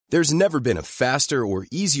There's never been a faster or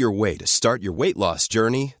easier way to start your weight loss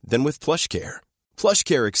journey than with PlushCare.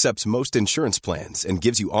 PlushCare accepts most insurance plans and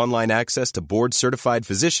gives you online access to board-certified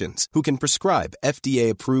physicians who can prescribe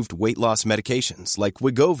FDA-approved weight loss medications like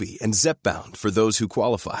Wegovy and Zepbound for those who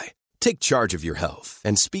qualify. Take charge of your health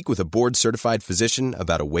and speak with a board-certified physician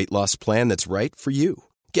about a weight loss plan that's right for you.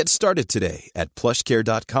 Get started today at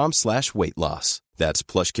plushcare.com/weight loss. That's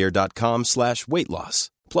plushcare.com/weight loss.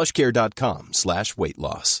 plushcare.com/weight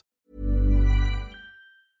loss.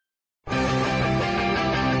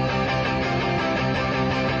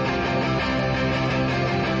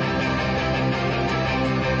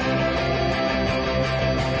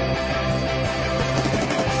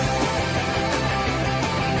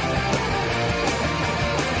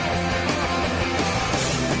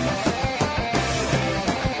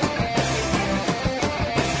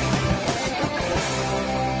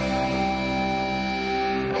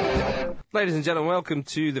 Ladies and gentlemen, welcome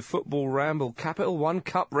to the Football Ramble Capital One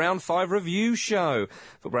Cup Round 5 review show.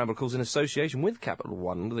 Football Ramble calls in association with Capital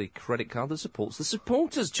One, the credit card that supports the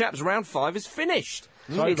supporters. Chaps, Round 5 is finished.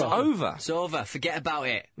 It's over. It's over. Forget about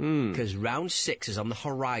it. Because Round 6 is on the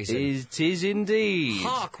horizon. It is indeed.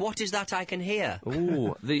 Hark, what is that I can hear?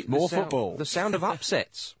 Ooh, More football. The sound of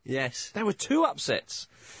upsets. Yes. There were 2 upsets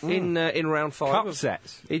in Round 5. Cup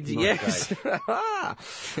sets. Yes.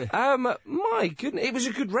 My goodness, it was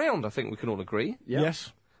a good round, I think we can all agree. Yeah.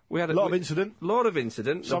 Yes. We had A lot of incident. lot of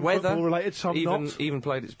incident. Some the weather football related, some not. even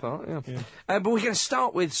played its part. Yeah. But we're going to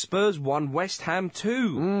start with Spurs 1, West Ham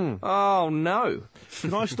 2. Oh no!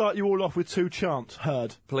 Can I start you all off with 2 chants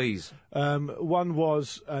heard? Please. One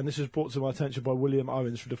was, and this was brought to my attention by William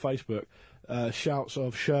Owens through the Facebook, shouts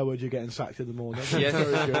of Sherwood, you're getting sacked in the morning. Yes. Very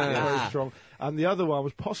good, very strong. And the other one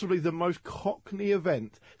was possibly the most Cockney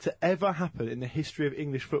event to ever happen in the history of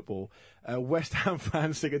English football. West Ham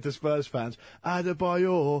fans singing to Spurs fans,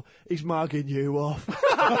 Adebayor, he's mugging you off.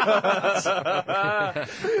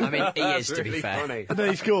 I mean, he is, to be fair. Funny. And then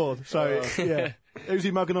he scored, so yeah. Who's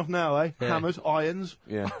he mugging off now, eh? Yeah. Hammers, irons.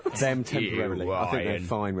 Yeah, them temporarily. You I think they're Ryan.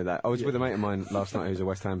 fine with that. I was with a mate of mine last night who's a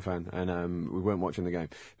West Ham fan, and we weren't watching the game,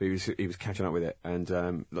 but he was catching up with it, and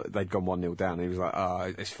they'd gone 1-0 down, and he was like,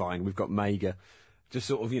 it's fine, we've got Mega. Just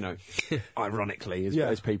sort of, ironically,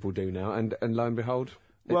 as people do now, and lo and behold,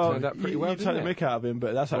 it turned out pretty well, you take the didn't it? mick out of him,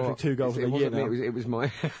 but that's actually 2 goals it in the year wasn't me, now. it was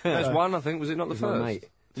my... That's one, I think. Was it not the my first? mate.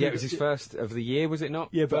 Yeah, it was his first of the year, was it not?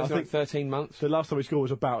 Yeah, but First I in, think- 13 months. The last time he scored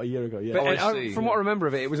was about a year ago, yeah. But, I see, from what I remember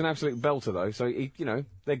of it, it was an absolute belter, though. So,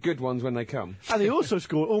 they're good ones when they come. And he also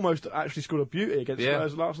scored a beauty against Yeah.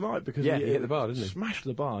 Spurs last night because Yeah, he hit the bar, didn't he? Smashed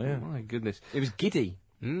the bar, yeah. My goodness. It was giddy.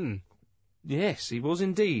 Yes, he was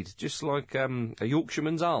indeed. Just like a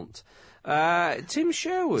Yorkshireman's aunt. Tim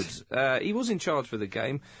Sherwood, he was in charge for the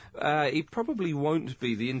game. He probably won't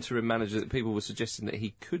be the interim manager that people were suggesting that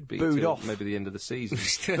he could be Booed till off. maybe the end of the season.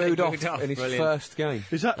 Booed off in his Brilliant. first game.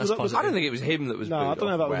 Is that, That's was positive. I don't think it was him that was No, booed I don't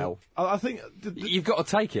know off. about well. I think... You've got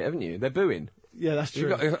to take it, haven't you? They're booing. yeah, that's true.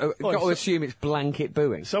 You've got to assume it's blanket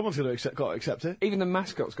booing. Someone's got to accept it. Even the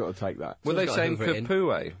mascot's got to take that. Were they got saying hoover it in.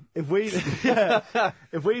 Kapue? If we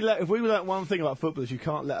if we learnt one thing about footballers, you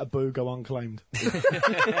can't let a boo go unclaimed.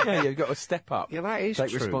 Yeah, you've got to step up. Yeah, that is Take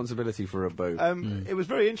true. responsibility for a boo. It was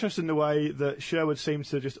very interesting the way that Sherwood seemed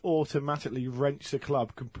to just automatically wrench the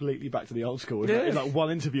club completely back to the old school in like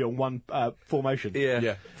one interview and one formation.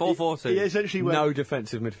 Yeah. 4-4-2. He essentially went, No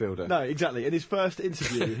defensive midfielder. No, exactly. In his first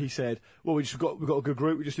interview, he said, "Well, we've got a good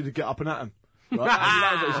group. We just need to get up and at them."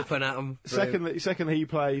 Right? Up and at him. Secondly,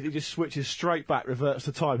 he just switches straight back, reverts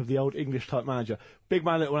to type of the old English type manager. Big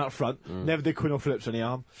man, little one up front. Never did Quinn or Phillips on the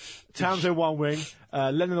arm. Townsend one wing,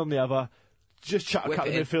 Lennon on the other. Just chuck a Whip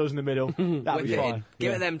couple it of midfielders in the middle. That'll Whip be it fine. in.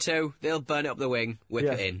 Give it them 2. They'll burn it up the wing. Whip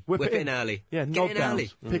Yeah. it in. Whip it in early. Yeah, Get nod in downs.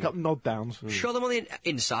 early. Pick up nod downs. Show them on the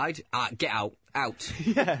inside. Get out. Out.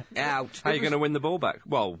 Yeah. Out. How are you going to win the ball back?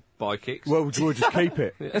 Well, by kicks. Well, we'll just keep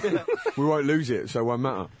it. We won't lose it, so it won't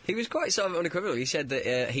matter. He was quite sort of unequivocal. He said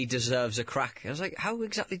that he deserves a crack. I was like, how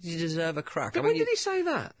exactly did he deserve a crack? When did he say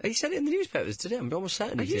that? He said it in the newspapers today. I'm almost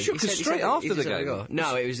certain. Are he you did. sure? He 'Cause said- he straight said after the deserved game? a go.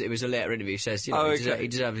 No, it was a later interview. He says, Oh, he okay.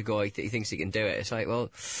 deserves a go. He thinks he can do it. It's like, well,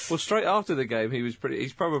 Well, straight after the game, he's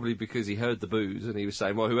probably because he heard the boos and he was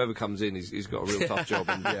saying, well, whoever comes in, he's got a real tough job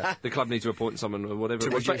and the club needs to appoint someone or whatever.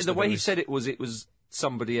 it was. But reduce the the way he boos. said it was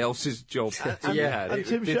somebody else's job. And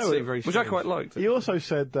Tim Did Sherwood, seem very Which I strange. quite liked. he also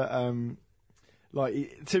said that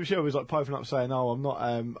Tim Sherwood was like piping up saying, "Oh,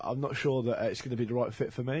 I'm not sure that it's going to be the right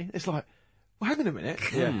fit for me." It's like, well, hang on a minute.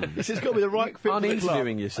 He said it's got to be the right fit for the club.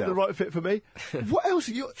 Uninterviewing yourself. The right fit for me. What else?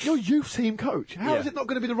 You're youth team coach. How is it not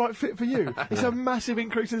going to be the right fit for you? It's a massive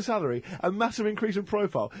increase in salary, a massive increase in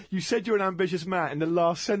profile. You said you're an ambitious man in the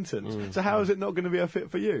last sentence. So how is it not going to be a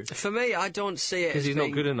fit for you? For me, I don't see it Because as he's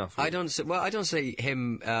not good enough. I don't see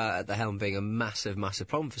him at the helm being a massive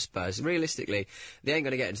problem for Spurs. Realistically, they ain't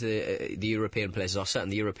going to get into the European places, or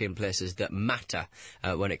certainly the European places that matter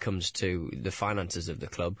when it comes to the finances of the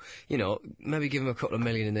club. You know, maybe give him a couple of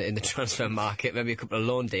million in the transfer market, maybe a couple of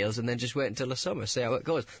loan deals, and then just wait until the summer, see how it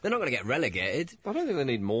goes. They're not going to get relegated. I don't think they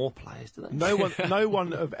need more players, do they? No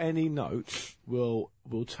one of any note will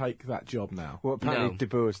take that job now. Well, apparently No. De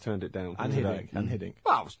Boer's turned it down. And today. Hiddink.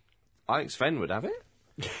 Well, I think Sven would have it.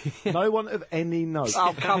 No one of any note.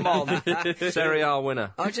 Oh, come on. Serie A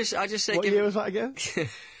winner. I just say What year was that again?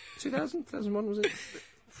 2000, 2001, was it?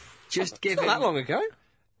 just give Not him. that long ago.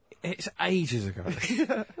 It's ages ago.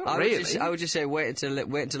 I would just say wait until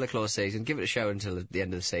the close season, give it a show until the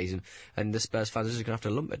end of the season, and the Spurs fans are just going to have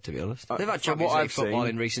to lump it. To be honest, they've had from Champions what League I've football seen-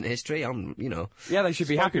 in recent history. Yeah, they should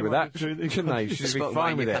be happy with that, Spoken shouldn't they? Should be spoken fine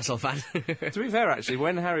by a with it. Newcastle fan. To be fair, actually,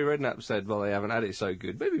 when Harry Redknapp said, well, they haven't had it so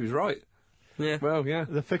good, maybe he was right. Yeah. Well, yeah.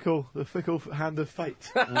 The fickle hand of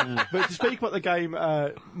fate. But to speak about the game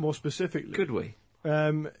more specifically, Could we?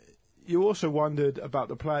 you also wondered about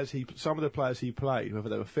some of the players he played, whether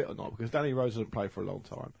they were fit or not, because Danny Rose hasn't played for a long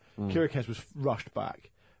time. Kirikes was rushed back.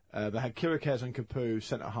 They had Kirikes and Capoue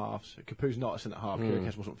centre halves. Capue's not a centre half.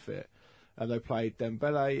 Kirikes wasn't fit. They played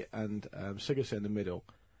Dembele and Sigurdsson in the middle.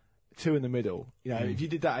 Two in the middle. You know, if you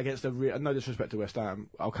did that against no disrespect to West Ham,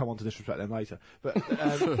 I'll come on to disrespect them later. But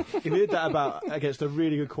if you did that against a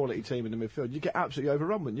really good quality team in the midfield, you get absolutely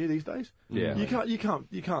overrun, wouldn't you, these days? Yeah. You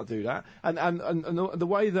can't do that. And the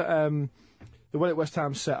way that West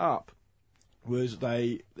Ham set up was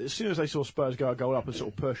as soon as they saw Spurs go up and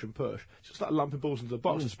sort of push, just started lumping balls into the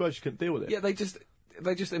box, and Spurs just couldn't deal with it. Yeah, they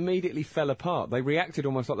just immediately fell apart. They reacted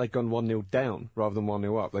almost like they'd gone 1-0 down rather than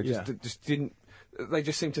 1-0 up. They just didn't. They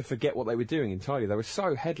just seemed to forget what they were doing entirely. They were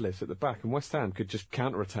so headless at the back, and West Ham could just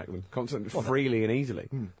counter-attack them constantly, freely and easily.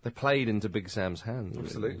 They played into Big Sam's hands.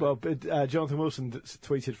 Absolutely. Well, Jonathan Wilson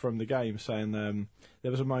tweeted from the game saying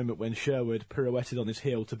there was a moment when Sherwood pirouetted on his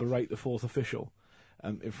heel to berate the fourth official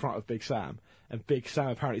in front of Big Sam, and Big Sam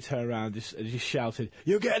apparently turned around and just shouted,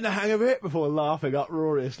 "You're getting the hang of it," before laughing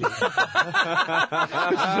uproariously. Which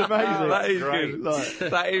is amazing. That is Great. good. Like,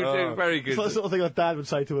 That is very good. it's like the sort of thing a dad would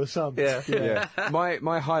say to a son. Yeah. Yeah.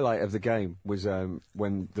 My highlight of the game was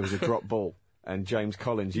when there was a drop ball and James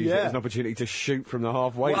Collins used it as an opportunity to shoot from the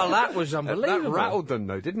halfway. Well, that was unbelievable. That rattled them,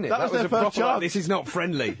 though, didn't it? That was their a first proper, chance. this is not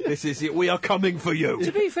friendly. This is it. We are coming for you.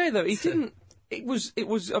 To be fair, though, he didn't. It was.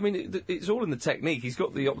 I mean, it's all in the technique. He's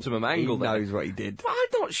got the optimum He angle there. knows what he did. But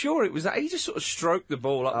I'm not sure it was that. He just sort of stroked the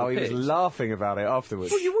ball up Oh, the he pitch. was laughing about it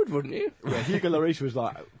afterwards. Well, you would, wouldn't you? Yeah, Hugo Lloris was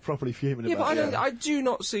like properly fuming Yeah, about but it. I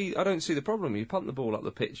don't see the problem. You punt the ball up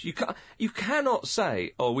the pitch. You cannot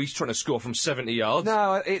say, "Oh, he's trying to score from 70 yards."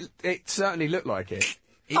 No, it certainly looked like it.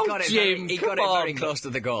 He Oh, got it. Jim, He come got it very on. close to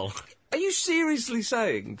the goal. Are you seriously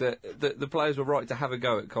saying that the players were right to have a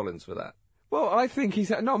go at Collins for that? Well, I think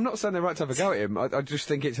no, I'm not saying they're right to have a go at him. I just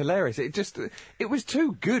think it's hilarious. It was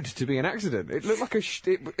too good to be an accident. It looked like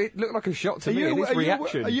it looked like a shot to me. And his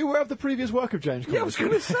reaction. Are you aware of the previous work of James Collins? Yeah, I was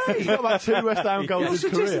going to say. He's got about 2 West Ham goals You're in his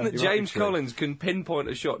suggesting career. that You might be James true. Collins can pinpoint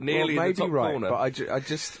a shot Well, nearly in the maybe top right, corner. but I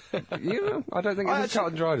just I don't think it's as cut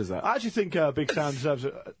and dried as that. I actually think Big Sam deserves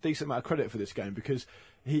a decent amount of credit for this game because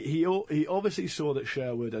he obviously saw that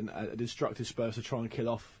Sherwood and instructed Spurs to try and kill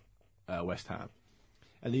off West Ham.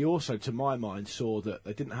 And he also, to my mind, saw that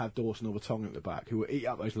they didn't have Dawson or Vertonghen at the back, who would eat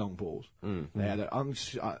up those long balls. They had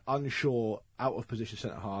an unsure, out-of-position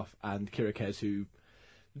centre-half, and Kirikes, who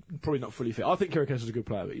probably not fully fit. I think Kirikes is a good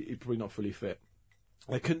player, but he's probably not fully fit.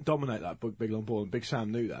 They couldn't dominate that big long ball, and Big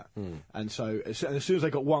Sam knew that. And so, as soon as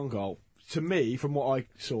they got one goal, to me, from what I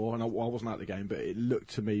saw, and I wasn't at the game, but it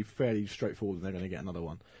looked to me fairly straightforward that they're going to get another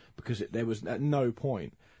one. Because there was, at no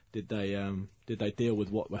point, did they deal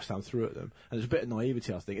with what West Ham threw at them? And there's a bit of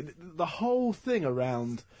naivety, I think. The whole thing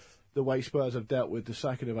around the way Spurs have dealt with the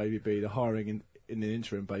sacking of AVB, the hiring in an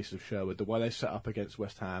interim basis of Sherwood, the way they set up against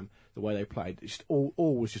West Ham, the way they played, it's just all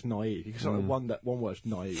was just naive. You can sort of one word,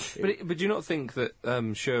 naive. But do you not think that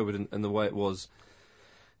Sherwood and the way it was,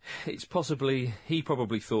 it's possibly, he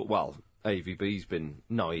probably thought, well, AVB's been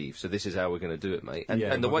naive, so this is how we're going to do it, mate.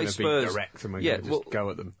 And the way Spurs, be direct and just go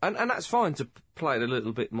at them. And that's fine to play it a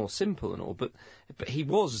little bit more simple and all, but he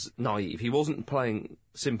was naive. He wasn't playing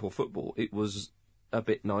simple football. It was a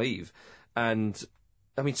bit naive, and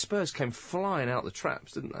I mean, Spurs came flying out the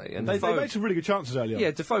traps, didn't they? And They Defoe, made some really good chances early on.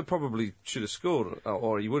 yeah, Defoe probably should have scored,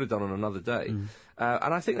 or he would have done on another day.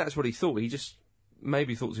 And I think that's what he thought. He just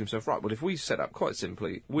maybe thought to himself, right, well, if we set up quite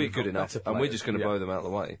simply, we're good enough, better and we're players, just going to blow them out of the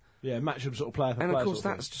way. Yeah, match them sort of player for And player. of course,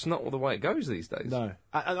 sort of that's just not the way it goes these days. thing. No.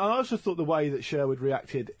 And I also thought the way that Sherwood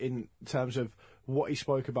reacted in terms of what he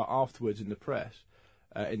spoke about afterwards in the press,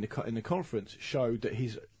 in the conference, showed that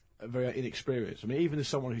he's very inexperienced. I mean, even as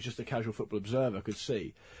someone who's just a casual football observer could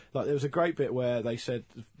see, like there was a great bit where they said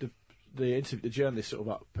the journalist sort of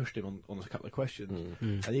like pushed him on a couple of questions,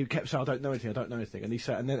 and he kept saying, "I don't know anything," and he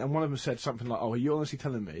said, and one of them said something like, "Oh, are you honestly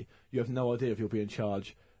telling me you have no idea if you'll be in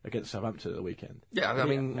charge against Southampton at the weekend?" Yeah, I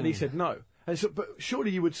mean... And he said no. And so, but surely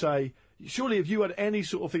you would say, surely if you had any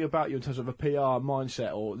sort of thing about you in terms of a PR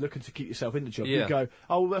mindset or looking to keep yourself in the job, Yeah. you'd go,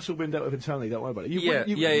 "Oh, well, that's all been dealt with internally, don't worry about it."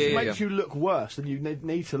 It makes you look worse than you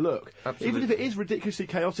need to look. Absolutely. Even if it is ridiculously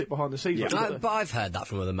chaotic behind the scenes. Yeah. Like, But I've heard that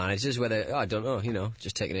from other managers, where I don't know,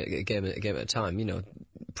 just taking it a game at a time,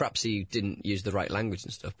 Perhaps he didn't use the right language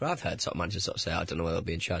and stuff, but I've heard sort of managers sort of say, I don't know whether they'll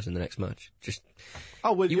be in charge in the next match. Just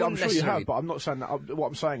oh, well, you yeah, I'm wouldn't sure you necessarily- have, but I'm not saying that. What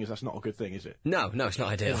I'm saying is that's not a good thing, is it? No, it's not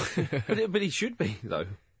ideal. But he should be, though.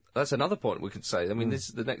 That's another point we could say. I mean,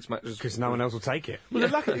 the next match is... Because no one else will take it. Well, the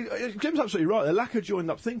lack of, Jim's absolutely right. The lack of joined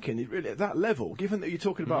up thinking, really, at that level, given that you're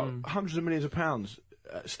talking about hundreds of millions of pounds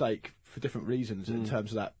at stake for different reasons in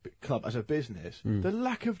terms of that club as a business, the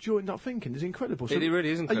lack of joined up thinking is incredible. So It really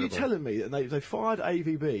is incredible. Are you telling me that they fired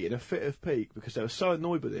AVB in a fit of pique because they were so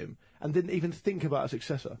annoyed with him and didn't even think about a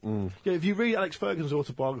successor? If you read Alex Ferguson's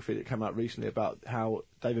autobiography that came out recently about how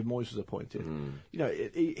David Moyes was appointed,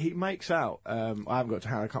 he makes out, I haven't got to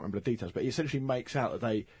how, I can't remember the details, but he essentially makes out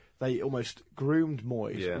that they almost groomed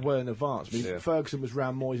Moyes well in advance. I mean, Ferguson was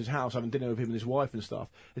round Moyes' house having dinner with him and his wife and stuff.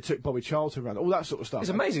 It took Bobby Charlton around, all that sort of stuff. It's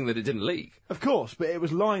amazing that it didn't leak. Of course, but it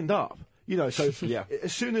was lined up. So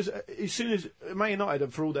as soon as Man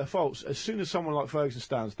United, for all their faults, as soon as someone like Ferguson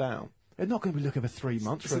stands down, they're not going to be looking for 3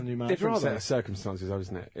 months for a new manager, Different are set they? of circumstances, though,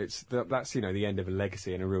 isn't it? That's the end of a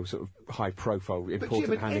legacy and a real sort of high-profile, But important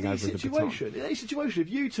Jim, in handing any over of the baton. situation, if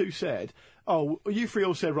you two said, "Oh, you three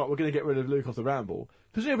all said, right, we're going to get rid of Luke off the ramble,"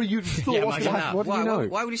 presumably you'd thought, Yeah, what's imagine going to that. happen? What do you know?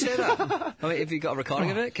 Why would you say that? I mean, have you got a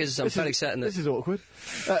recording of it? Because I'm fairly certain that... This is awkward.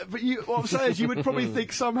 But what I'm saying is, you would probably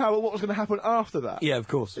think somehow what was going to happen after that. Yeah, of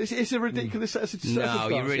course. It's a ridiculous set of circumstances. No,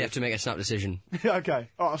 you really have to make a snap decision. Okay.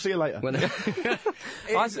 All right, I'll see you later. When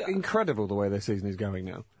It's incredible the way their season is going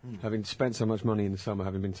now. Having spent so much money in the summer,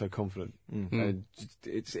 having been so confident.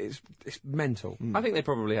 It's mental. I think they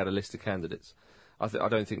probably had a list of candidates. I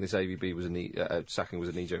don't think this AVB was sacking was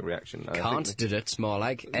a knee-jerk reaction. I Can't think did it, more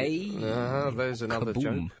like there's another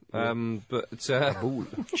Kaboom.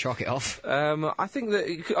 joke. Chalk it off. I think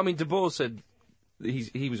that De Boer said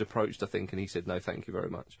he was approached, I think, and he said no, thank you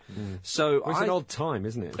very much. So Well, it's an odd time,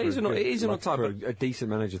 isn't it? It is an odd time, for but- a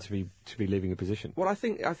decent manager to be leaving a position. Well, I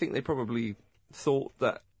think they probably thought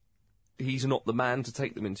that he's not the man to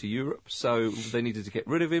take them into Europe, so they needed to get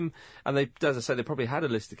rid of him. And they, as I said, they probably had a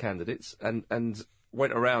list of candidates and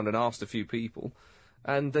went around and asked a few people,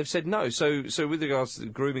 and they've said no. So with regards to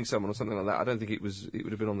grooming someone or something like that, I don't think it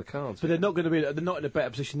would have been on the cards. But they're not in a better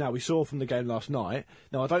position now. We saw from the game last night.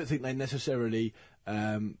 Now, I don't think they necessarily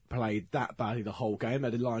played that badly the whole game.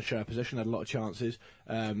 They had a lion's share of possession, had a lot of chances,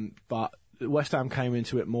 but West Ham came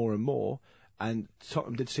into it more and more, and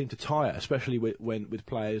Tottenham did seem to tire, especially with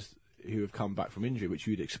players who have come back from injury, which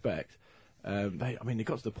you'd expect. They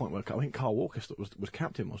got to the point where I think Carl Walker was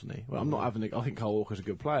captain, wasn't he? Well, I think Carl Walker's a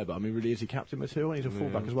good player, but I mean, really, is he captain material? And he's a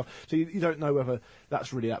fullback as well. So you don't know whether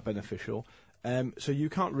that's really that beneficial. So you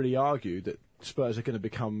can't really argue that Spurs are going to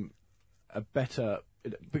become a better,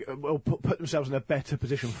 well, put themselves in a better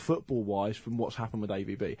position football-wise from what's happened with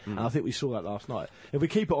AVB. And I think we saw that last night. If we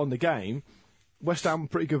keep it on the game, West Ham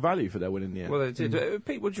pretty good value for their win in the end. Well, they did.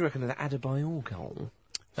 Pete, what do you reckon of the Adebayor goal?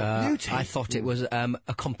 I thought it was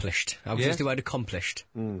accomplished. I would use the word accomplished.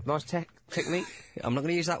 Nice technique. I'm not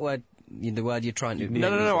going to use that word, the word you're trying to...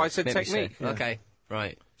 No, I said maybe technique. say. Okay,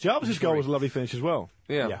 right. Jarvis's goal was a lovely finish as well.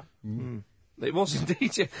 Yeah. It was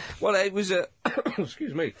indeed. Yeah. Well, it was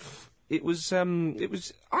excuse me. It was. I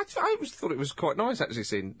always thought it was quite nice actually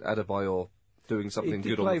seeing Adebayor doing something He good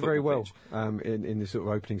did on the play very football well pitch. in the sort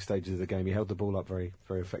of opening stages of the game. He held the ball up very,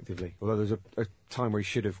 very effectively. Although there was a time where he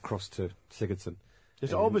should have crossed to Sigurdsson.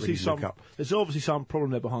 There's and obviously really look up. some problem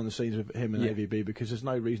there behind the scenes with him and AVB, because there's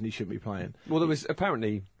no reason he shouldn't be playing. Well, there was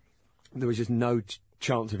just no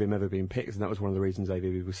chance of him ever being picked, and that was one of the reasons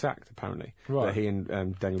AVB was sacked. Apparently, Right. But he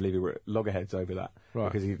and Daniel Levy were at loggerheads over that,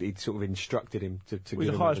 Right. because he'd sort of instructed him to. He's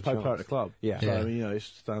the highest paid player at the club. Yeah. So, Yeah. I mean, it's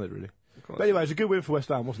standard really. But anyway, it was a good win for West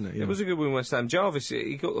Ham, wasn't it? Yeah. It was a good win, West Ham. Jarvis,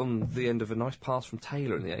 he got on the end of a nice pass from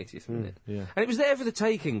Taylor in the 80th minute. yeah. And it was there for the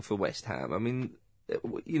taking for West Ham. I mean,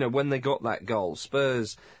 you know, when they got that goal,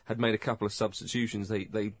 Spurs had made a couple of substitutions. They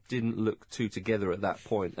didn't look too together at that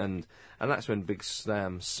point, and that's when Big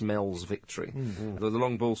Sam smells victory. The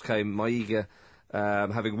long balls came. Maiga,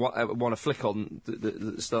 having won a flick on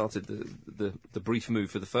that started the brief move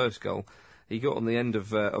for the first goal. He got on the end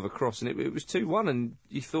of a cross, and it was 2-1. And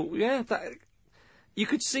you thought, yeah, that you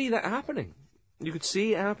could see that happening. You could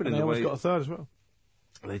see it happening. And they almost got a third as well.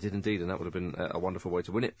 They did indeed, and that would have been a wonderful way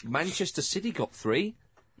to win it. Manchester City got 3.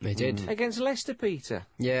 They did. Against Leicester, Peter.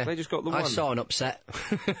 Yeah. They just got the I one. saw an upset.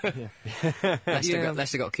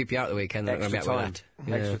 Leicester got to keep you out of the weekend. They're not going to be out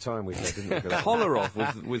with Extra time we said, didn't we?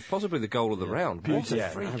 Kolarov with possibly the goal of the round. What a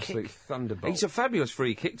free absolute kick. thunderbolt. He's a fabulous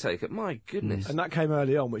free kick taker. My goodness. And that came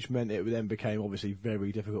early on, which meant it then became obviously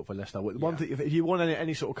very difficult for Leicester. One thing, if you want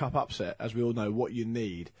any sort of cup upset, as we all know, what you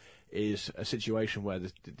need is a situation where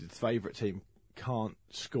the favourite team can't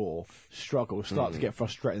score, struggle, start to get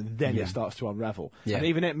frustrated, and then it starts to unravel. Yeah. And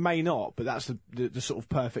even it may not, but that's the sort of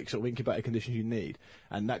perfect sort of incubator conditions you need.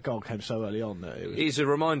 And that goal came so early on that it was. It's a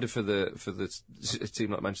reminder for the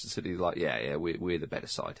team like Manchester City, like, we're the better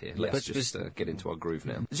side here. Let's just get into our groove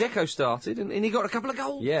now. Dzeko started, and he got a couple of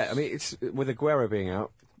goals. Yeah, I mean, it's with Aguero being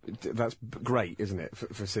out, that's great, isn't it,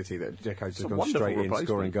 for City that Dzeko's just gone straight in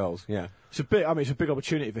scoring goals. Yeah, It's a big. I mean, it's a big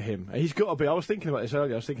opportunity for him. He's got to be. I was thinking about this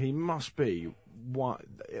earlier. I was thinking he must be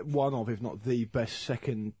one of, if not the best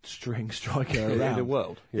second string striker around in the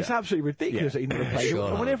world. It's absolutely ridiculous that he never plays. Sure.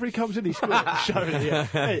 And whenever he comes in, he scores.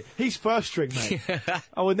 Hey, he's first string, mate.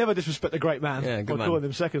 I would never disrespect the great man by calling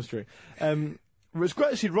him second string. It's great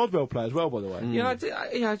to see Rodwell play as well, by the way.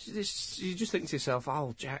 You just think to yourself,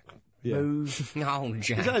 oh, Jack. Move. Oh,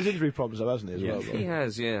 Jack. He's had his injury problems, though, hasn't he? As well, He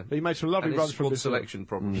has, yeah. But he made some lovely And runs his from squad this selection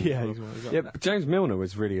problem. Yeah, yeah. But James Milner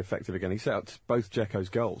was really effective again. He set up both Dzeko's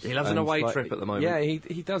goals. He loves an And, away trip at the moment. Yeah,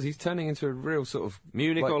 he does. He's turning into a real sort of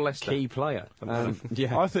Munich or Leicester. key player.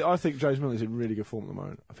 Yeah, I think James Milner's in really good form at the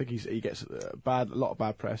moment. I think he gets a lot of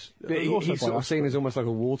bad press. but Also he's by sort of us, seen but- as almost like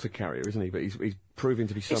a water carrier, isn't he? But he's proving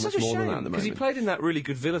to be so It's much such a more than that at shame the because he moment. played in that really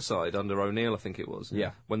good Villa side under O'Neill, I think it was.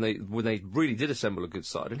 Yeah. When they really did assemble a good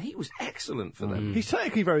side, and he was excellent for them. He's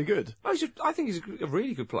technically very good. I think he's a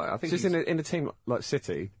really good player. I think Just he's, in a team like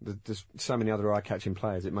City, there's so many other eye-catching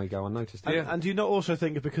players, it may go unnoticed. And do you not also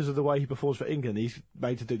think that because of the way he performs for England, he's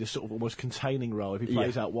made to do this sort of almost containing role if he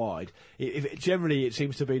plays out wide? Generally, it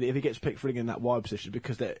seems to be that if he gets picked for England in that wide position,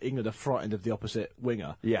 because England are frightened of the opposite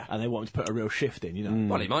winger, and they want him to put a real shift in, you know.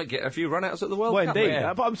 well, he might get a few run-outs at the World Well, Cup. indeed.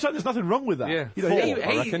 Yeah. But I'm saying there's nothing wrong with that. Yeah. You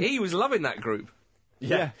know, He was loving that group.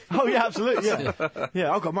 Yeah. Oh, yeah, absolutely.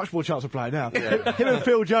 Yeah. I've got much more chance of playing now. Him and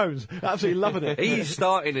Phil Jones, absolutely loving it. He's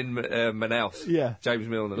starting in Manaus. Yeah. James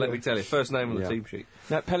Milner. Let me tell you, first name on the team sheet.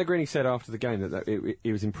 Now, Pellegrini said after the game that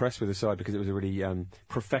he was impressed with the side because it was a really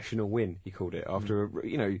professional win, he called it, after,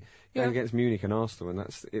 going against Munich and Arsenal, and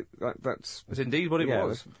that's indeed what it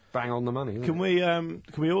was. That's bang on the money, isn't Can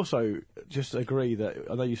we also just agree that,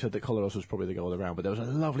 I know you said that Kolarov was probably the goal of the round, but there was a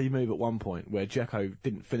lovely move at one point where Dzeko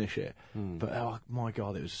didn't finish it, but oh my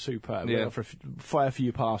God, it was superb. Yeah. For a fair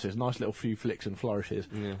few passes, nice little few flicks and flourishes,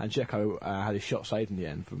 and Dzeko had his shot saved in the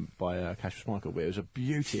end by Kasper Schmeichel, but it was a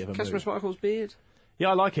beauty of a Kasper move. Schmeichel's beard. Yeah,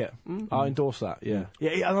 I like it. I endorse that, yeah.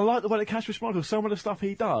 And I like the way that Kasper Schmeichel, some of the stuff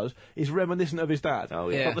he does is reminiscent of his dad. Oh,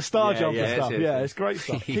 yeah. Like the star jump and yeah, stuff. it's It's great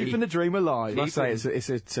stuff. Keeping the dream alive. I must say,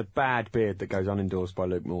 it's a bad beard that goes unendorsed by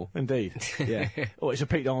Luke Moore. Indeed, yeah. It's a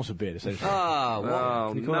Pete Donaldson beard, essentially. Oh,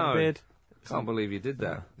 Can you call that a beard? Can't believe you did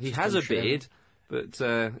that. He has a beard, but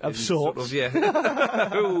Of it's sorts.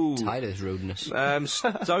 Ooh. Tired of his rudeness.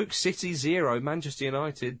 Stoke City 0, Manchester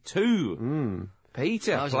United 2.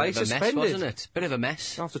 Peter, That was play a bit of a suspended mess, wasn't it? Bit of a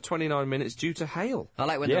mess. after 29 minutes due to hail. I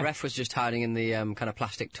like when the ref was just hiding in the kind of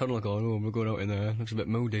plastic tunnel going, oh, we're going out in there. Looks a bit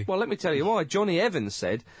moody. Well, let me tell you why. Johnny Evans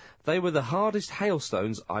said they were the hardest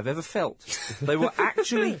hailstones I've ever felt. They were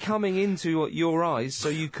actually coming into your eyes, so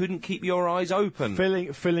you couldn't keep your eyes open.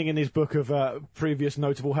 Filling in his book of previous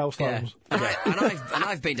notable Yeah. hailstorms. And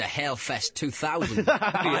I've been to Hailfest 2000.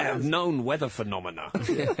 I have known weather phenomena.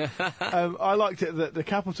 I liked it that the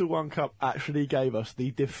Capital One Cup actually gave us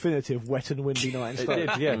the definitive wet and windy night in Stoke.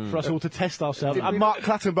 did, yeah. For us all to test ourselves. And Mark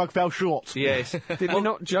Clattenburg fell short. Yes. Did we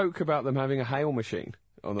not joke about them having a hail machine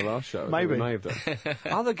on the last show? Maybe. We may have done.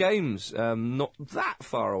 Other games not that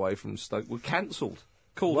far away from Stoke were cancelled,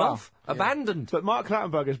 called off, abandoned. But Mark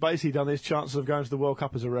Clattenburg has basically done his chances of going to the World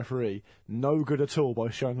Cup as a referee no good at all by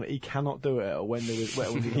showing that he cannot do it at a wet and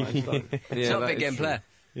windy night in Stoke. It's not a big game player.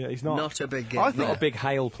 Yeah, he's not. Not a big I gift. think Not a big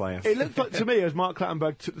Hale player. it looked like to me as Mark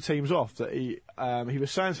Clattenburg took the teams off that he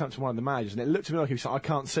was saying something to one of the managers, and it looked to me like he was saying, I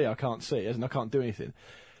can't see, as in I can't do anything.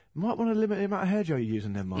 Might want to limit the amount of hair gel you're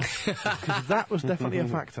using then, Mark, because that was definitely a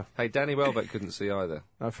factor. Hey, Danny Welbeck couldn't see either,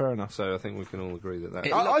 No, fair enough. so I think we can all agree that.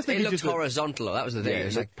 I think it he looked just looked- horizontal. That was the thing. Yeah, it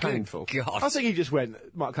was it like looked painful. Good God. I think he just went.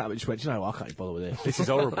 Mark Clattenburg just went. You know, what, I can't even bother with this. This is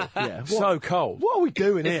horrible. Yeah, So cold. What are we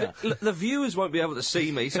doing here? The viewers won't be able to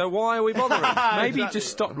see me, so why are we bothering? Maybe just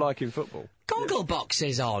stop liking football. Goggle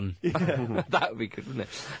boxes on. That would be good, wouldn't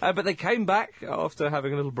it? But they came back after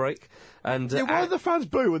having a little break, and Yeah, why did the fans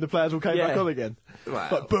boo when the players all came back Yeah. on again? Well.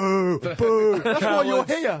 Like, boo, boo. That's why you're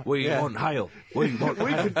here. we want Hale. We want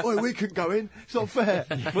We Hale. we couldn't go in. It's not fair.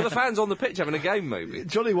 Were the fans on the pitch having a game, maybe?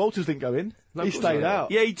 Johnny Walters didn't go in. No, He of course stayed not.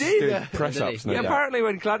 out. Yeah, he did. Doing press-ups, no Yeah, doubt. apparently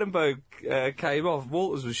when Clattenburg came off,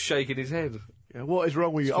 Walters was shaking his head. Yeah, what is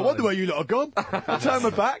wrong with you? I wonder where you lot have gone. I turn my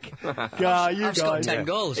back. You I've scored guys. 10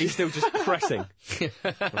 goals. He's still just pressing.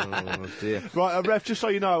 Oh dear. Right, ref, just so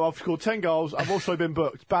you know, I've scored 10 goals. I've also been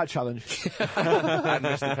booked. Bad challenge. And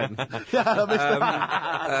Mr. Penn. Yeah, I missed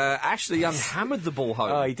that. Ashley Young hammered the ball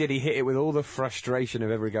home. Oh, he did. He hit it with all the frustration of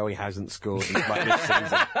every goal he hasn't scored like this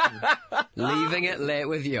season. Leaving it late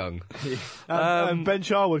with Young. And Ben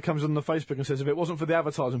Charwood comes on the Facebook and says if it wasn't for the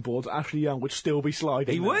advertising boards, Ashley Young would still be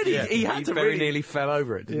sliding. He there. would. He had to very really. nearly fell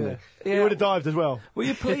over it, didn't Yeah. he? He would have dived as well. Were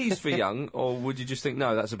you pleased for Young, or would you just think,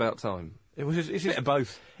 no, that's about time? It was. It's Bit of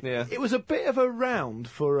both. Yeah. It was a bit of a round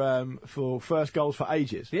for first goals for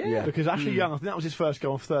ages. Yeah. Because Ashley Young, I think that was his first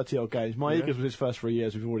goal in 30-odd games. My Eagles was his first 3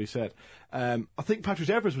 years, we've already said. I think Patrick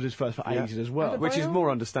Evers was his first for ages as well. Which is more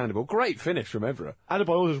understandable. Great finish from Evra.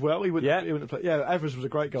 Adebayor as well. He wouldn't have played. Yeah, Evers was a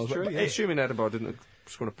great goal. True, But yeah. Assuming Adebayor didn't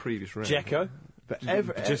score a previous round. Dzeko. But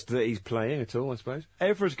Just that he's playing at all, I suppose.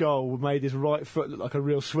 Evers' goal made his right foot look like a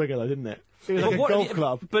real swigger, though, didn't it? It was like a what- golf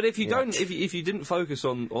club. But if you don't, if you didn't focus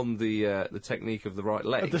on the technique of the right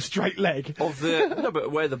leg, The straight leg.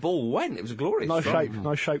 but where the ball went, it was a glorious. Nice shot. shape.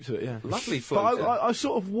 Nice shape to it, yeah. Lovely But floater. I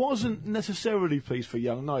sort of wasn't necessarily pleased for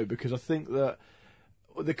Young, no, because I think that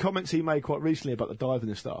the comments he made quite recently about the diving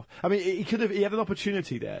and stuff. I mean, he had an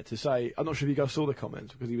opportunity there to say. I'm not sure if you guys saw the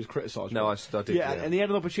comments because he was criticised. No, for it. I did, yeah. and he had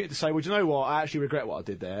an opportunity to say, "Well, do you know what? I actually regret what I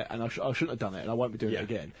did there, and I shouldn't have done it, and I won't be doing it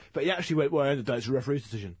again." But he actually went, "Well, at the end of the day, it's a referee's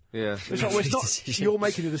decision. Yeah. It's not. Well, it's not you're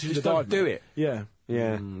making the decision Just to don't dive. do mate." it. Yeah.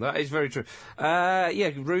 Yeah. That is very true. Yeah,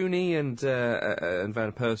 Rooney and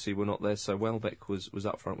Van Persie were not there, so Welbeck was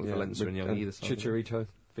up front with Valencia and Young either side. Chicharito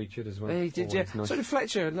featured as well. He did, yeah. Always nice. So did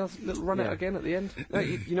Fletcher, another little run out again at the end.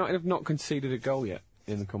 United have not conceded a goal yet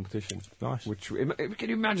in the competition. Nice. Which can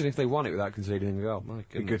you imagine if they won it without conceding a goal? My Be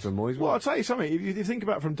goodness. good for Moyes. Well, I'll tell you something. If you think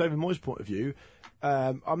about it from David Moyes' point of view,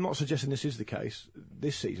 I'm not suggesting this is the case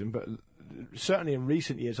this season, but certainly in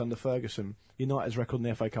recent years under Ferguson, United's record in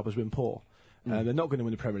the FA Cup has been poor. They're not going to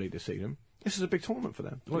win the Premier League this season. This is a big tournament for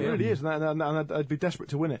them. It really is, and I'd be desperate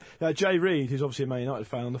to win it. Jay Reid, who's obviously a Man United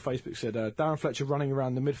fan, on the Facebook said, Darren Fletcher running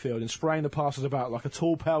around the midfield and spraying the passes about like a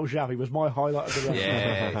tall, pale Xavi was my highlight of the round.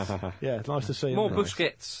 Yes. Yeah, it's nice to see. More isn't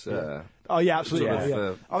it? Busquets. Oh yeah, absolutely. Sort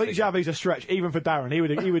of, Yeah. I think Xavi's a stretch, even for Darren.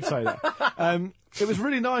 He would say that. It was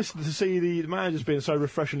really nice to see the managers being so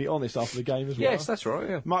refreshingly honest after the game as well. Yes, that's right,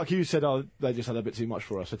 yeah. Mark Hughes said, "Oh, they just had a bit too much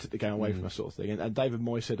for us. They took the game away from us," sort of thing. And David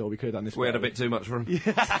Moyes said, "Oh, we could have done this." We had a better." bit too much for him.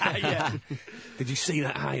 Yeah. Did you see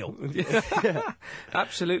that hail?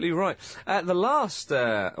 Absolutely right. The last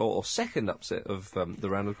or second upset of the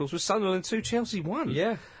round, of course, was Sunderland 2, Chelsea 1.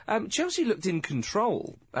 Yeah. Chelsea looked in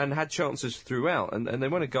control and had chances throughout, and they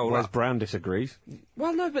won a goal Whereas up. Brown disagrees.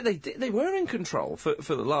 Well, no, but they were in control for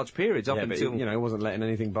the large periods up Yeah, but until... he wasn't letting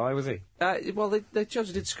anything by, was he?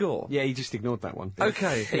 Chelsea did score. Yeah, he just ignored that one.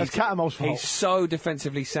 Okay. That's Catamol's fault. He's so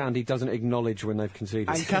defensively sound, he doesn't acknowledge when they've conceded.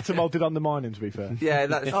 And Catamol did undermine him, to be fair. Yeah,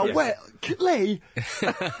 that's... Oh, yeah. where? Lee?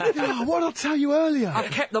 Oh, what did I tell you earlier?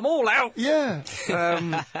 I've kept them all out! Yeah.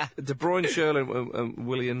 De Bruyne, Schürrle and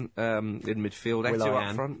Willian in midfield. Eto'o up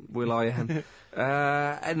Will-I-am. front. Will-I-am.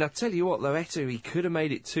 And I tell you what, though, Eto'o, he could have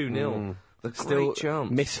made it 2-0. The Still great chance.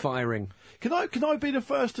 misfiring. Can I be the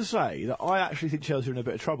first to say that I actually think Chelsea are in a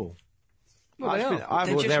bit of trouble? Well, they are. They're Well,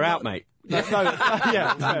 just they're not- out, mate. Yeah.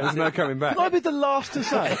 There's no coming back. Can I be the last to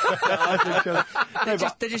say? I think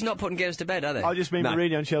Chelsea- They're just not putting games to bed, are they? I just mean No.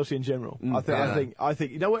 Mourinho and Chelsea in general. I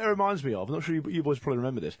think. You know what it reminds me of? I'm not sure you boys probably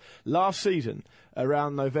remember this. Last season,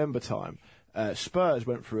 around November time, Spurs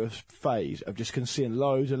went through a phase of just conceding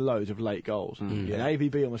loads and loads of late goals. And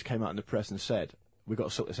AVB almost came out in the press and said, we've got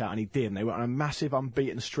to sort this out, and he did. And they went on a massive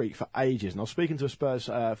unbeaten streak for ages. And I was speaking to a Spurs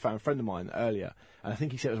friend of mine earlier, and I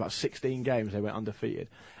think he said it was about 16 games they went undefeated.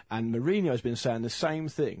 And Mourinho's been saying the same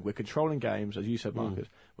thing. We're controlling games, as you said, Marcus.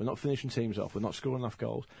 We're not finishing teams off. We're not scoring enough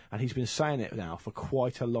goals. And he's been saying it now for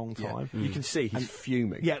quite a long time. You can see he's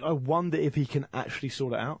fuming. Yeah, I wonder if he can actually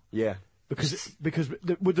sort it out. Yeah. Because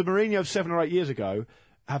would the Mourinho of 7 or 8 years ago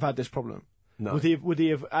have had this problem? No. Would he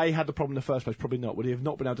have had the problem in the first place? Probably not. Would he have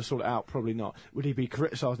not been able to sort it out? Probably not. Would he be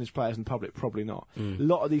criticising his players in public? Probably not. A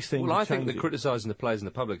lot of these things. Well, are I think that changing. criticising the players in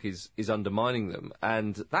the public is undermining them,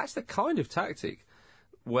 and that's the kind of tactic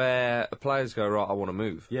where players go, right, I want to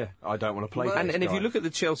move. Yeah, I don't want to play. And, this and if guy. you look at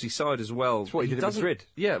the Chelsea side as well, That's what he did at doesn't. Madrid.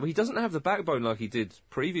 Yeah, well, he doesn't have the backbone like he did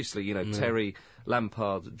previously. You know, Terry,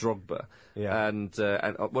 Lampard, Drogba, Yeah. and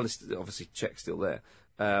well, it's obviously Czech's still there.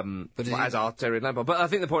 But As are Terry and Lampard. But I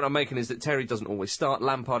think the point I'm making is that Terry doesn't always start.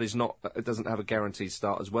 Lampard doesn't have a guaranteed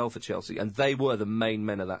start as well for Chelsea, and they were the main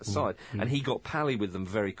men of that side. And he got pally with them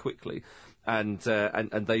very quickly. And they They're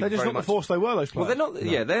very just not much, the force they were. Those players. well, they're not.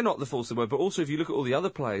 Yeah, they're not the force they were. But also, if you look at all the other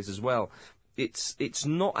players as well, it's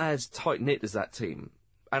not as tight knit as that team.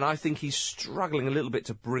 And I think he's struggling a little bit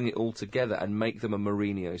to bring it all together and make them a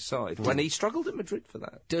Mourinho side. When he struggled at Madrid for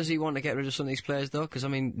that. Does he want to get rid of some of these players, though? Because, I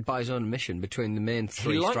mean, by his own admission, between the main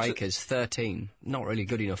three likes strikers, 13, not really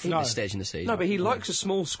good enough at No. this stage in the season. No, but he likes a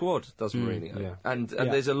small squad, does Mourinho. Yeah. And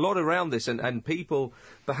there's a lot around this, and people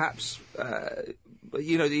perhaps,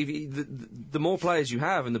 you know, the more players you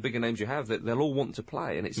have and the bigger names you have, they'll all want to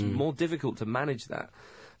play, and it's more difficult to manage that.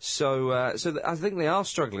 So I think they are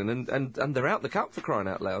struggling, and they're out the cup for crying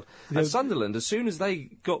out loud. And Sunderland, as soon as they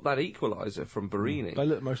got that equaliser from Barini, They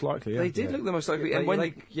look most likely. Yeah. they did look the most likely. And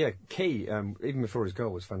Key, even before his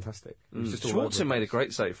goal, was fantastic. It was just all Schwarzer over. made a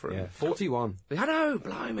great save for him. Yeah, 41. I know,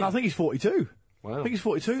 blimey. No, I think he's 42. Wow. I think he's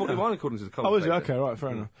 42. now. 41 according to the Oh, is it? commentator. Okay, right, fair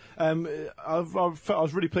enough. I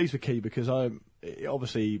was really pleased with Key because he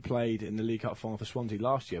obviously played in the League Cup final for Swansea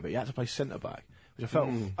last year, but he had to play centre back, which I felt.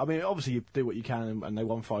 I mean, obviously you do what you can, and they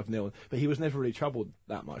won 5-0, but he was never really troubled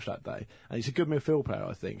that much that day. And he's a good midfield player,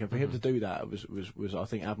 I think, and for him to do that was I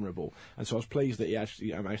think admirable. And so I was pleased that he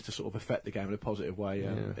actually managed to sort of affect the game in a positive way.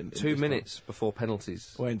 In 2 this minutes before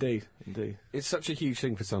penalties. time. Well, indeed. It's such a huge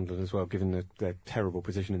thing for Sunderland as well, given their terrible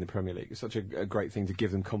position in the Premier League. It's such a great thing to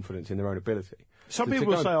give them confidence in their own ability. Some To people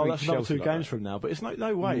go will say, and "Oh, beat that's another Chelsea 2 like games that. from now," but it's no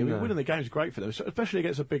way. I mean, No. winning the game is great for them, especially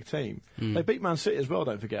against a big team. They beat Man City as well.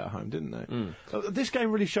 Don't forget at home, didn't they? This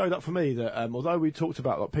game really showed up for me that although we talked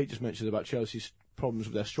about, like Pete just mentioned, about Chelsea's problems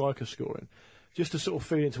with their striker scoring, just to sort of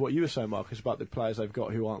feed into what you were saying, Marcus, about the players they've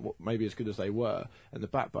got who aren't maybe as good as they were and the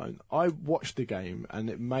backbone. I watched the game and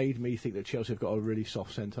it made me think that Chelsea have got a really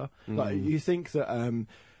soft centre. Like you think that.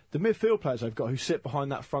 The midfield players they've got who sit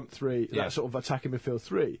behind that front three, that sort of attacking midfield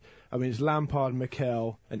three. I mean, it's Lampard,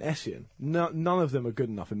 Mikel, and Essien. None of them are good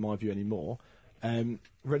enough in my view anymore.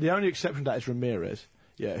 The only exception to that is Ramirez,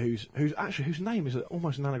 whose name is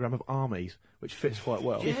almost an anagram of armies, which fits quite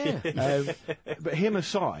well. But him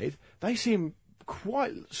aside, they seem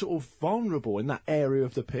quite sort of vulnerable in that area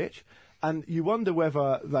of the pitch, and you wonder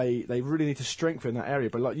whether they really need to strengthen that area.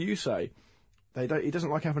 But like you say. He doesn't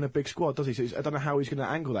like having a big squad, does he? So I don't know how he's going to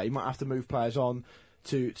angle that. He might have to move players on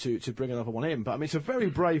to bring another one in. But I mean, it's a very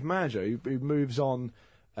brave manager who moves on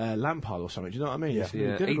Lampard or something. Do you know what I mean? It's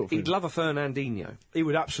really difficult for He'd him. love a Fernandinho. He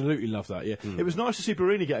would absolutely love that. Yeah, it was nice to see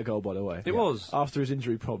Barini get a goal, by the way. It was. After his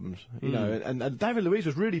injury problems, you know, and David Luiz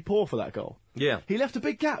was really poor for that goal. Yeah, He left a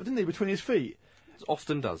big gap, didn't he, between his feet?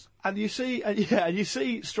 often does. And you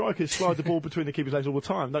see strikers slide the ball between the keeper's legs all the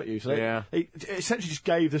time, don't you? So he essentially just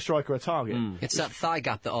gave the striker a target. It's that thigh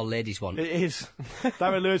gap that all ladies want. It is.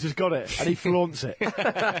 David Lewis has got it, and he flaunts it.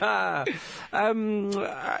 Well,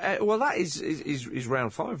 that is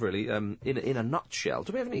round 5 really. In a nutshell.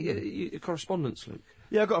 Do we have any correspondence, Luke?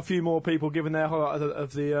 Yeah, I've got a few more people giving their highlight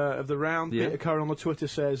of the round. Yeah. Peter Curran on the Twitter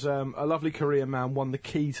says, "A lovely Korean man won the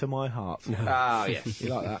key to my heart." Ah, yes. You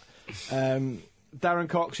like that? Darren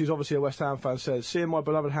Cox, who's obviously a West Ham fan, says, "Seeing my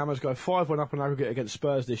beloved Hammers go 5-1 up on aggregate against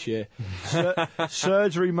Spurs this year,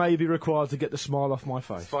 surgery may be required to get the smile off my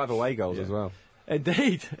face." 5 away goals as well.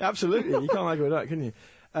 Indeed, absolutely. You can't argue with that, can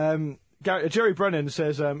you? Jerry Brennan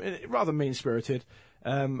says, rather mean-spirited,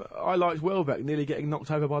 I liked Welbeck nearly getting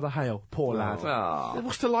knocked over by the hail. Poor lad. Ah,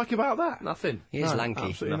 What's to like about that? nothing. He is No, lanky.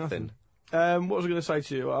 absolutely Nothing. What was I going to say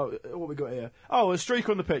to you? What we got here? Oh, a streak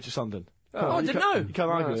on the pitch at Sunderland. I didn't know. You can't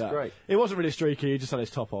argue with that's that. great. It wasn't really streaky. He just had his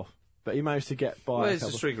top off. but he managed to get by. Well, a it's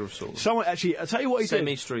a couple. streaker of sorts. Someone actually, I'll tell you what he did.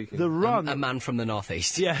 Semi-streaking. The run. A man from the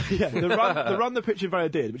northeast. Yeah. The run the pitch Villa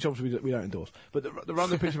did, which obviously we don't endorse, but the run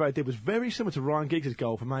the pitch Villa did was very similar to Ryan Giggs'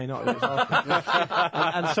 goal for Man United.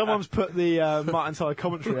 and someone's put the Martin Tyler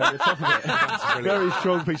commentary over the top of it. Very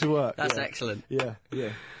strong piece of work. That's excellent. Yeah.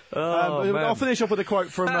 Oh, man. I'll finish off with a quote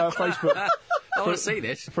from Facebook. I want to see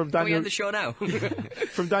this. From Can we Daniel- end the show now?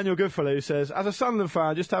 From Daniel Goodfellow, who says, as a Sunderland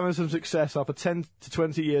fan, just having some success after 10 to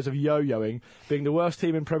 20 years of yo-yoing, being the worst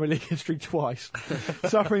team in Premier League history twice,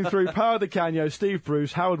 suffering through Paolo Di Canio, Steve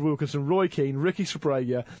Bruce, Howard Wilkinson, Roy Keane, Ricky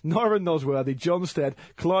Sprague, Nyron Nosworthy, John Stead,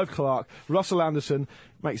 Clive Clark, Russell Anderson,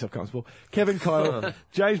 make yourself comfortable, Kevin Kyle,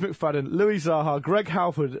 James McFadden, Louis Zaha, Greg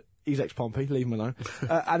Halford, he's ex-Pompey, leave him alone,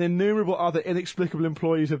 and innumerable other inexplicable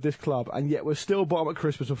employees of this club, and yet we're still bottom at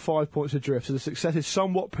Christmas with 5 points adrift, so the success is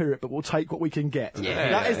somewhat pyrrhic, but we'll take what we can get.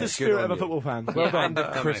 That is the spirit of a football fan. Well done. End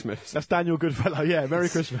of Christmas. That's Daniel Goodfellow, yeah, Merry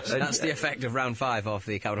Christmas. That's the effect of round 5 of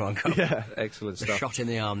the Capital One Cup. Yeah. Excellent The stuff. shot in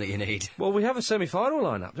the arm that you need. Well, we have a semi-final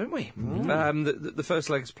lineup, don't we? The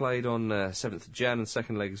first leg's played on 7th of Jan, and the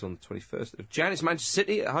second leg is on the 21st of Jan. It's Manchester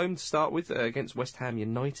City at home to start with against West Ham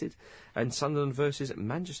United, and Sunderland versus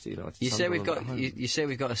Manchester United. You say we've Sunderland got at home. you say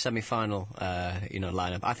we've got a semi-final,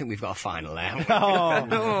 lineup. I think we've got a final now.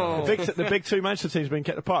 The big two Manchester teams being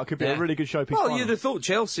kept apart could be a really good showpiece. Well, final. you'd have thought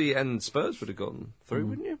Chelsea and Spurs would have gone through,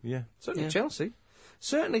 wouldn't you? Yeah. Certainly Chelsea.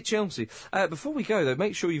 Certainly Chelsea. Before we go, though,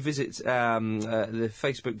 make sure you visit the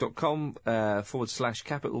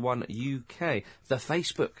facebook.com/Capital One UK. The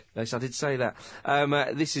Facebook. Yes, I did say that.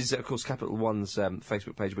 This is, of course, Capital One's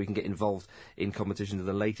Facebook page where you can get involved in competition to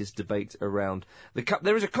the latest debate around the Cup.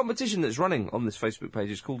 There is a competition that's running on this Facebook page.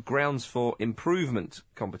 It's called Grounds for Improvement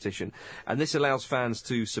competition. And this allows fans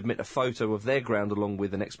to submit a photo of their ground along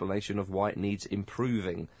with an explanation of why it needs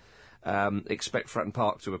improving. Expect Fratton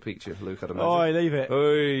Park to feature, Luke, I'd imagine. Oh, leave it.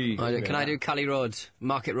 Oi. Can I do Cally Road,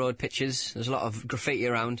 Market Road pictures? There's a lot of graffiti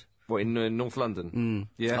around. What, in North London?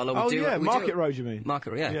 Yeah. Although we do- Market Road, you mean?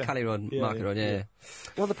 Market, Cally Road, Market Road, yeah.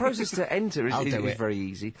 Well, the process to enter I'll do is it. very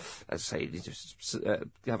easy. As I say, you just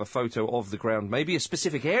have a photo of the ground, maybe a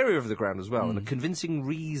specific area of the ground as well, and a convincing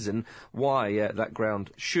reason why that ground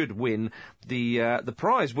should win the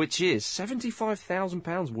prize, which is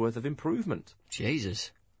 £75,000 worth of improvement. Jesus.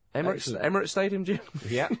 Emirates Stadium, Jim?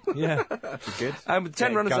 Yeah. Good.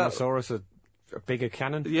 10 runners up. Gunnosaurus, a bigger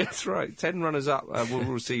cannon. Yes, right. 10 runners up will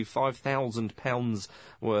receive £5,000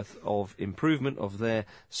 worth of improvement of their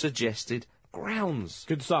suggested grounds.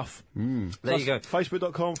 Good stuff. There you go.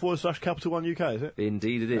 Facebook.com/Capital One UK, is it?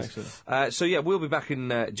 Indeed it is. Excellent. We'll be back in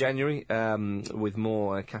January with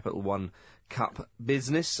more Capital One Cup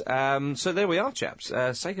business. So there we are, chaps.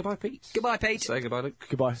 Say goodbye, Pete. Goodbye, Pete. Say goodbye, Luke.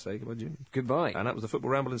 Goodbye. Say goodbye, Jim. Goodbye. And that was the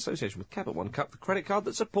Football Ramble in association with Capital One Cup, the credit card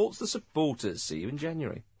that supports the supporters. See you in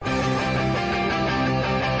January.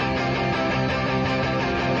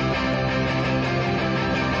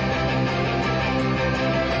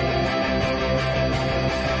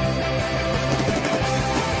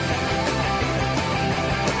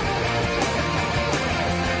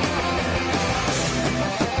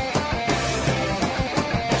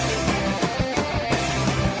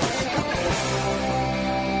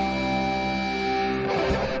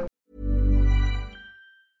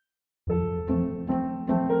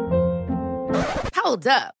 Hold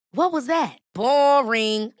up. What was that?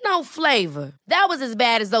 Boring. No flavor. That was as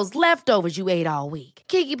bad as those leftovers you ate all week.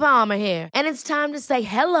 Keke Palmer here, and it's time to say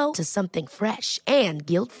hello to something fresh and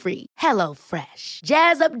guilt-free. Hello Fresh.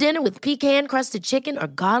 Jazz up dinner with pecan-crusted chicken or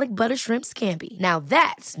garlic butter shrimp scampi. Now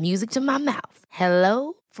that's music to my mouth.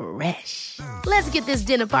 Hello Fresh. Let's get this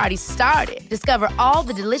dinner party started. Discover all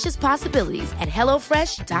the delicious possibilities at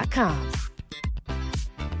HelloFresh.com.